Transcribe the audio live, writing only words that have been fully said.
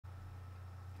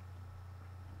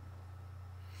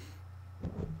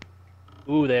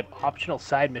Ooh, they have optional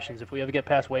side missions. If we ever get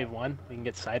past wave 1, we can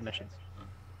get side missions.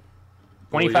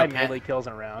 Oh, we got 25 melee kills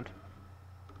in a round.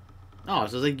 Oh,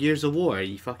 so it's like Gears of War.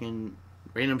 You fucking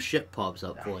random shit pops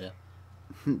up for you.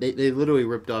 They literally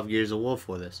ripped off Gears of War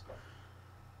for this.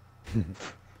 I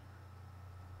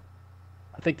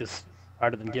think this is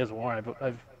harder than Gears of War.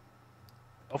 I've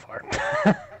so far.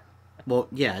 Well,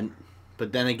 yeah,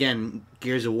 but then again,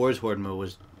 Gears of War's Horde mode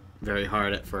was very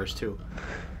hard at first too.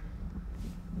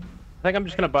 I think I'm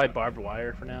just gonna buy barbed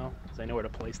wire for now, because I know where to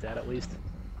place that at least.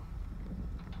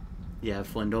 Yeah,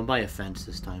 Flynn, don't buy a fence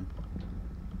this time.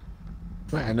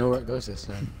 Wait, I know where it goes this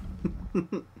time.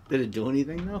 Did it do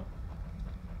anything though?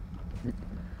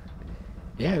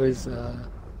 Yeah, it was.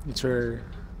 It's where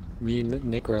me and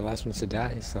Nick were the last ones to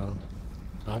die, so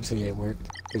obviously it worked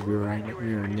because we were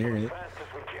near it.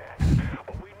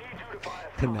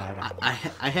 Nah,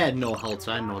 I had no health,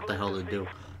 so I didn't know what the hell to do.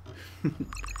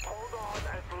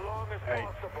 Alright.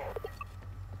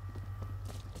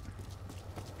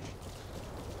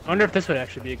 I wonder if this would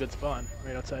actually be a good spawn,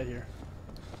 right outside here.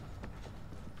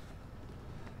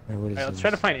 what is Alright, let's this?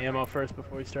 try to find ammo first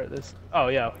before we start this. Oh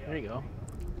yeah, there you go.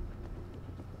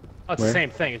 Oh, it's Where? the same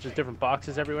thing, it's just different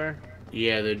boxes everywhere.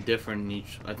 Yeah, they're different in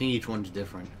each. I think each one's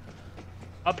different.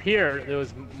 Up here, there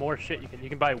was more shit. You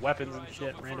can buy weapons and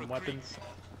shit, random weapons.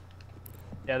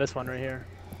 Yeah, this one right here.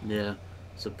 Yeah,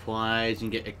 supplies. You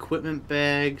can get equipment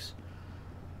bags,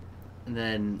 and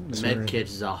then This med one.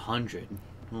 kits is 100.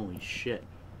 Holy shit!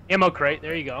 Ammo crate,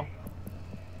 there you go.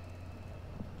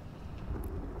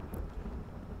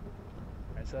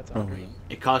 Alright, so that's Oh 100. wait.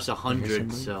 It costs Here's 100,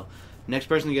 something. so next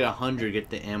person to get 100 get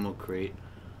the ammo crate.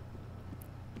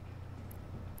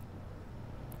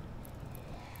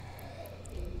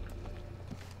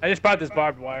 I just bought this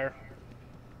barbed wire.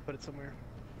 Put it somewhere.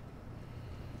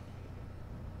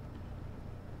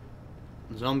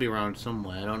 Zombie around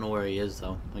somewhere. I don't know where he is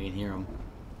though. I can hear him.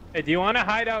 Hey, do you want to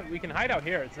hide out? We can hide out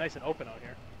here. It's nice and open out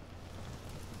here.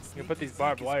 You can put these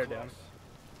barbed wire down.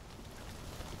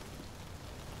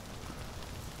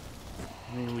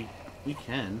 I mean, we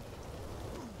can.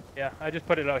 Yeah, I just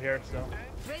put it out here, so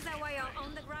Razor wire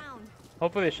on the ground.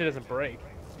 hopefully this shit doesn't break.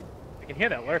 I can hear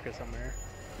that lurker somewhere.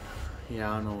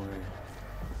 Yeah, I don't know where.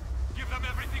 Give them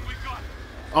everything we've got.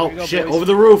 Oh you go, shit! boys. Over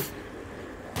the roof.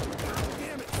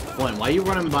 Flynn, why are you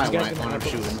running by You when guys I'm gonna have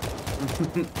shooting?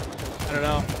 I don't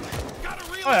know. Gotta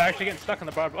reload. Oh, they're actually getting stuck on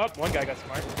the barbed. Oh, one guy got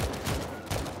smart.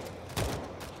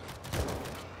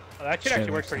 Oh, that shit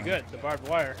actually works pretty good. The barbed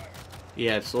wire.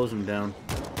 Yeah, it slows him down.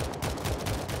 I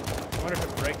wonder if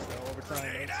it breaks though over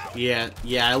time. Yeah,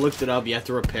 I looked it up. You have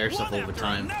to repair stuff over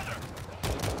time.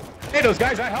 Hey, those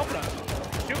guys, I helped them.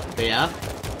 Shoot. Yeah?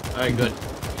 Alright, good.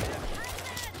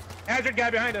 Hazard guy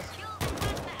behind us.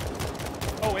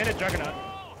 Oh, and a juggernaut.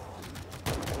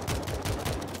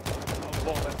 Oh,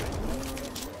 bull, that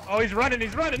thing. Oh, he's running,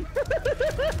 he's running.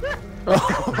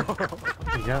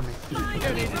 You got me.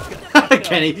 Dude, he just got-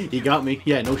 Kenny, you got me.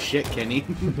 Yeah, no shit, Kenny.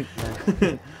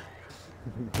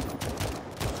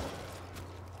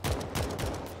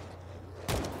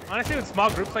 Honestly, with small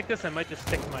groups like this, I might just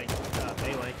stick to my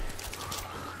melee.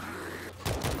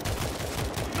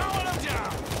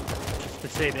 Just to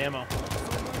save ammo.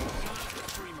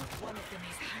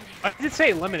 I did say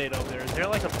eliminate over there. Is there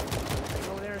like a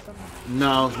over there or something?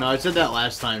 No, I said that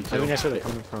last time I too. think that's where they're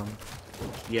coming from.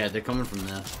 Yeah, they're coming from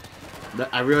there.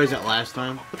 I realized that last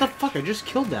time. What the fuck? I just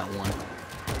killed that one.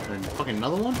 And fucking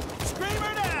another one?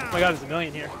 Oh my god, there's a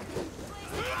million here.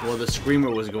 Well, the screamer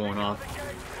was going off.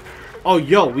 Oh,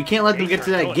 yo, we can't let them get to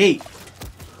that gate.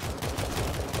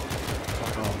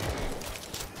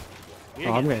 We're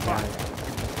Oh, I'm getting gonna fucked. die.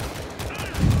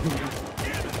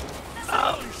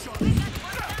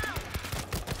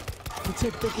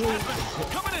 Take the hole.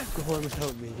 Go must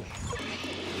help me.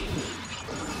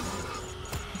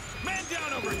 Man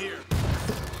down over here.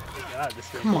 God, this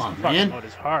Come on, fucking man. mode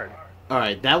is hard.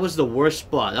 Alright, that was the worst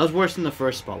spot. That was worse than the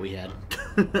first spot we had.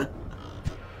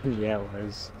 Yeah, it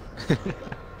was.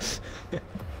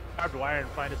 Barbed wire and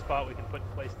find a spot we can put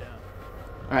the place down.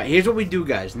 Alright, here's what we do,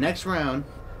 guys. Next round,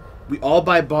 we all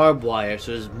buy barbed wire,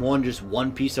 so there's more than just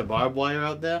one piece of barbed wire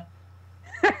out there.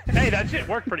 Hey, that shit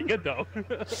worked pretty good though. It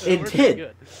worked pretty did.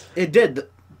 good. It did.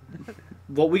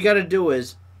 What we gotta do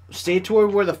is stay to where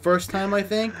we were the first time, I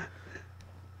think.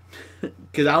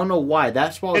 Because I don't know why.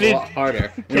 That spot was a lot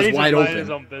harder. It Kenny's was wide just minding his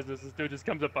open. own business. This dude just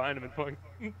comes up behind him and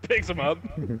fucking picks him up.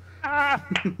 Ah!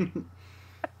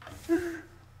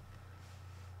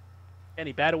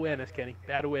 Kenny, bad awareness, Kenny.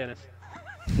 Bad awareness.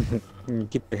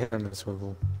 Keep your head on the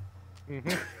swivel.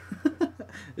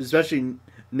 Especially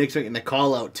Nick's making the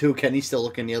call out too. Kenny's still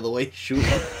looking the other way, shooting.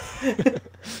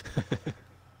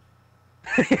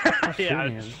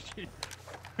 Yeah.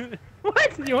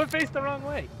 What? You went faced the wrong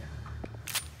way.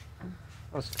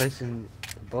 I was facing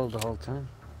the bow the whole time.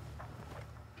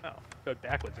 Oh, go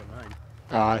backwards on mine.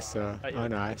 Oh, I saw. Oh, yeah. Oh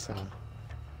no, I saw.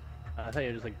 I thought you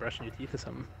were just like brushing your teeth or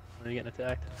something when you're getting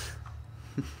attacked.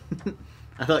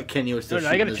 I thought Kenny was still No,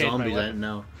 I shooting gotta the change my zombies. I weapon. didn't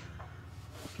know.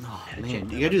 Oh Gotta man,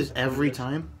 change you my gotta do this weapon. every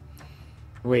time?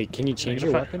 Wait, can you change if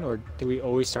your I- weapon, or do we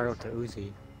always start with the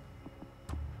Uzi?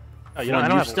 Oh, you know, I Flynn,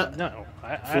 don't you have stu- no.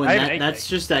 I Flynn, have that, an that's AK.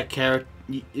 just that character.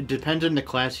 It depends on the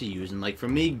class you're using. Like for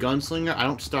me, gunslinger, I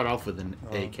don't start off with an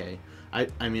AK.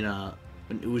 I mean an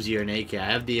Uzi or an AK. I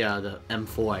have the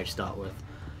M4 I start with.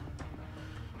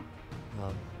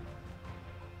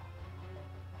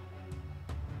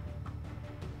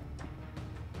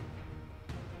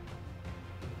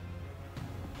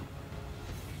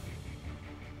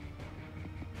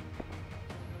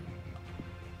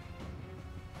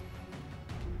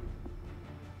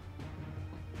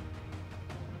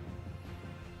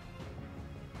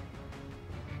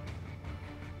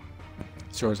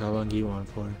 Shows how long you want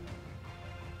for.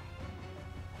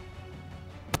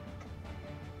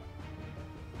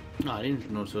 No, I didn't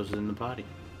know this was in the party.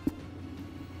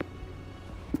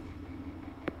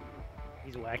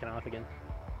 He's whacking off again.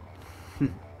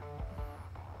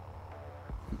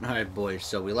 Alright, boys,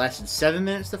 so we lasted 7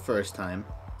 minutes the first time,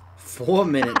 4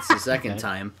 minutes the second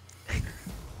time.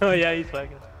 Oh yeah, he's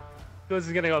whacking. Goes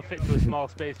is gonna go fit into a small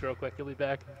space real quick. He'll be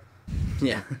back.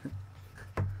 Yeah.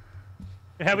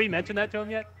 Have we mentioned that to him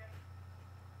yet?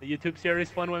 The YouTube series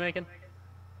Flynn we're making?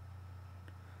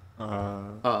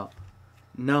 Oh.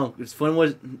 No, because Flynn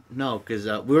was... No, because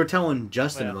we were telling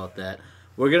Justin Yeah. about that.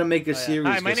 We're going to make a yeah. series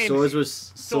Hi, my because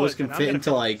name's swords can and I'm fit gonna into,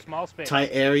 fit like, small space. tight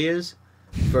areas.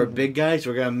 For big guys,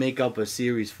 we're going to make up a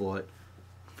series for it.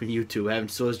 For YouTube, having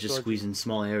swords just Swords squeeze in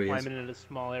small areas. Climbing into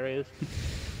small areas.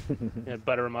 Yeah,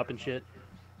 butter him up and shit.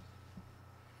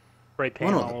 Spray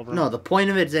paint Well, all over no, him. the point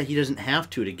of it is that he doesn't have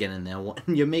to get in there.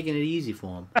 You're making it easy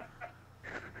for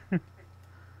him.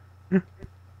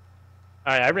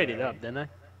 Alright, I rated it up, didn't I?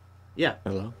 Yeah,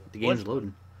 Hello. the game's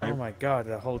loading. Oh my god,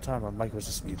 the whole time my mic was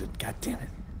just muted. God damn it.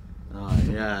 Oh,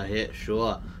 yeah,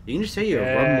 sure. You can just say you're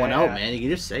rubbing one out, Yeah. man. You can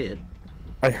just say it.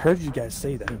 I heard you guys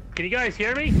say that. Can you guys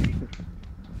hear me?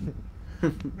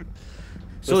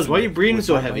 So, why are you breathing with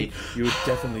so my heavy? mic, you would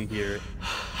definitely hear it.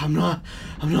 I'm not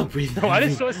breathing. Why heavy.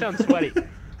 does so sound sweaty?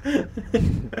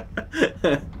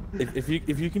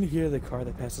 If you can hear the car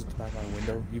that passes by my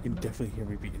window, you can definitely hear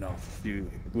me beating off you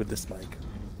with this mic.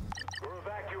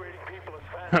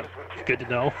 Good to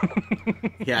know.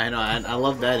 Yeah, I know. I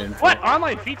love that info. What?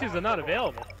 Online features are not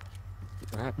available.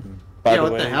 What happened? By Yeah,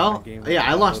 what way, the my hell? game Yeah,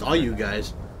 I lost was all you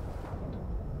guys.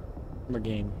 What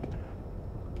game?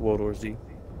 World War Z.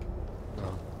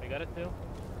 I got it too.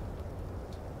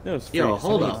 No, it's free. Yo,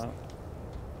 hold Somebody's- up.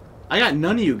 I got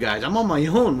none of you guys. I'm on my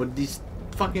own with these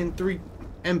fucking 3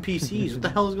 NPCs. What the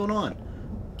hell is going on?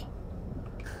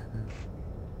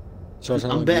 Show us how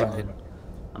I'm long back. you want.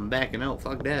 I'm backing out.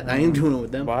 Fuck that. I ain't doing it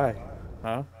with them. Why?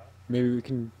 Huh? Maybe we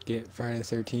can get Friday the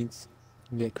 13th.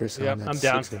 Get Chris Yep, on. I'm That's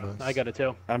down. 6 of us. I got it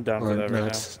too. I'm down Or for that no, right now.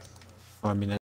 it's- I mean,